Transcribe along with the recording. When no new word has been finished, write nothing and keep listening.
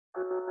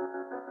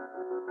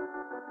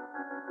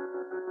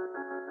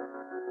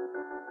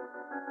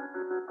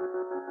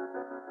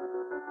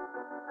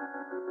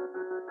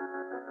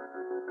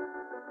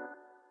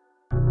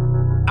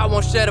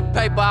won't share the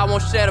paper, I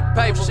won't share the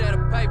paper.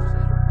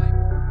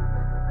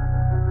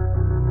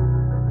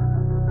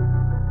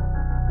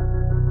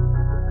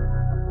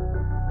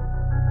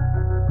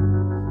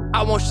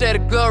 I won't share the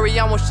glory,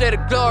 I won't share the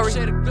glory.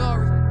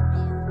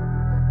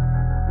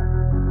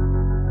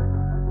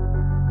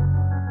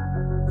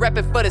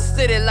 Rapping for the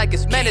city like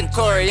it's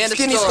mandatory.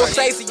 Skinny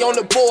Scorsese on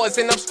the boards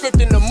and I'm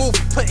scripting the movie.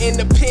 Putting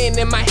the pen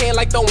in my hand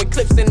like throwing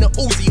clips in the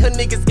Uzi. Her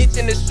niggas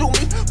itching to shoot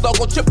me. Flow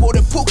gon' triple the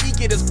Pookie.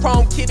 Get his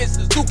prom kid and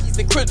Suzuki's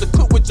and cribs to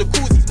cook with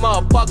jacuzzis,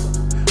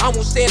 motherfucker. I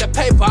won't share the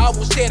paper, I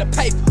won't share the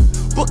paper.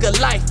 Book of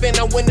life and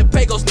I win the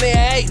bagels near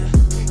hater.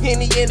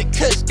 Henny in the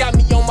kush got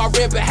me on my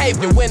real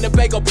behavior. When the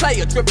bagel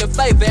player, drippin'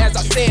 flavor as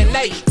I stand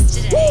naked.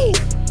 Woo!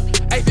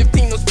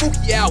 8:15 no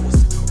spooky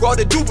hours. Roll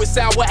the duper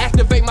sour,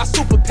 activate my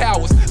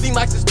superpowers. Lean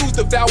like the stews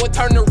devour,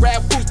 turn the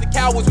rap fools to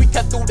cowards. We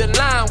cut through the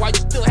line while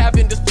you still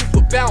having the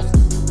super bounce.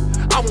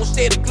 I won't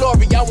share the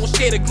glory, I won't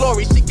share the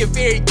glory. Shit get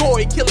very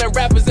gory, killing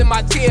rappers in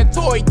my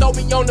territory. Throw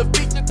me on the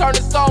feature, turn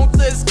the song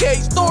to a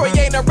scary story.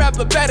 Ain't a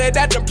rapper better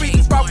than the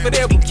previous rapper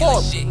there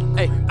before.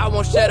 Hey, I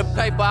won't share the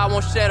paper, I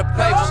won't share the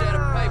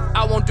paper.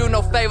 I won't do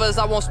no favors,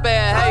 I won't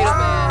spare a hater.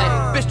 Hey,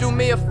 bitch, do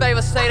me a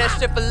favor, say that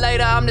shit for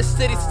later. I'm the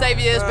city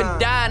savior, it's been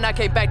dying, I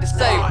came back to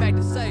save.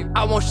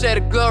 I won't share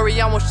the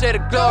glory, I won't share the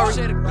glory.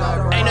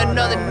 Ain't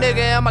another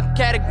nigga in my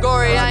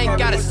category. I ain't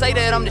gotta say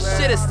that I'm the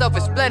shit, it's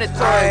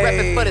self-explanatory.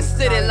 Rapping for the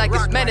city like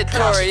it's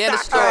mandatory. End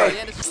of story.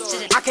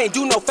 I can't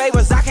do no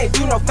favors, I can't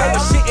do no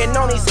favors. Shitting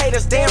on these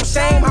haters, damn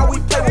shame how we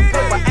play with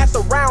paper. At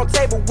the round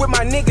table with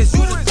my niggas,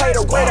 you just play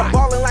the waiter.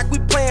 Ballin' like we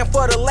playing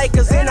for the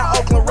Lakers and the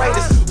Oakland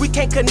Raiders. We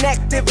can't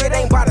connect if it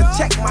ain't about to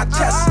check my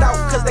chest out,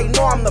 cause they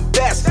know I'm the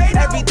best.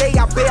 Every day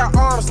I bear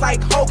arms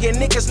like Hogan,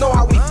 niggas know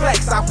how we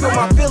flex. I feel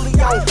my Philly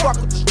on, fuck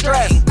with the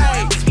stress.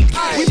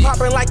 We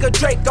poppin' like a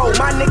Draco,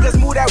 my niggas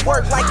move that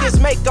work like it's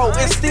Mako.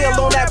 It's still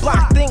on that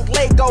block, think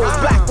Legos.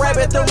 Black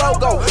Rabbit the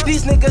logo,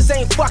 these niggas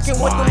ain't fucking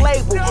with the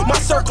label. My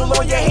circle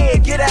on your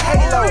head, get a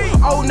halo.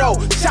 Oh no,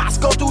 shots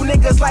go through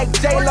niggas like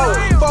J-Lo.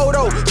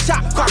 Photo,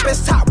 chop, crop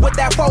his top with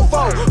that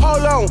fofo.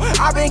 Hold on,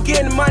 I been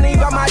getting money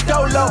by my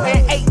dolo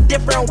in 8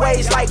 different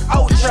ways like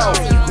Ocho,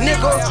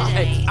 nigga.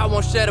 Hey, I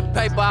won't share the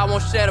paper, I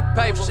won't share the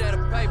paper.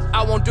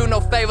 I won't do no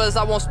favors,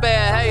 I won't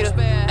spare a hater.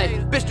 Hey,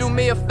 bitch, do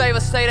me a favor,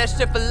 say that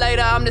shit for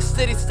later. I'm the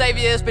city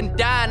savior, it's been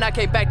dying, I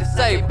came back to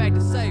save.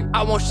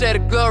 I won't share the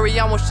glory,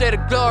 I won't share the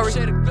glory.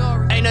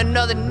 Ain't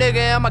another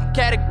nigga in my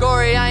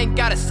category. I ain't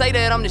gotta say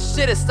that I'm the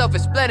shit, it's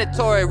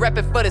self-explanatory.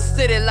 Rapping for the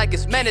city like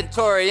it's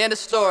mandatory. End of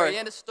story.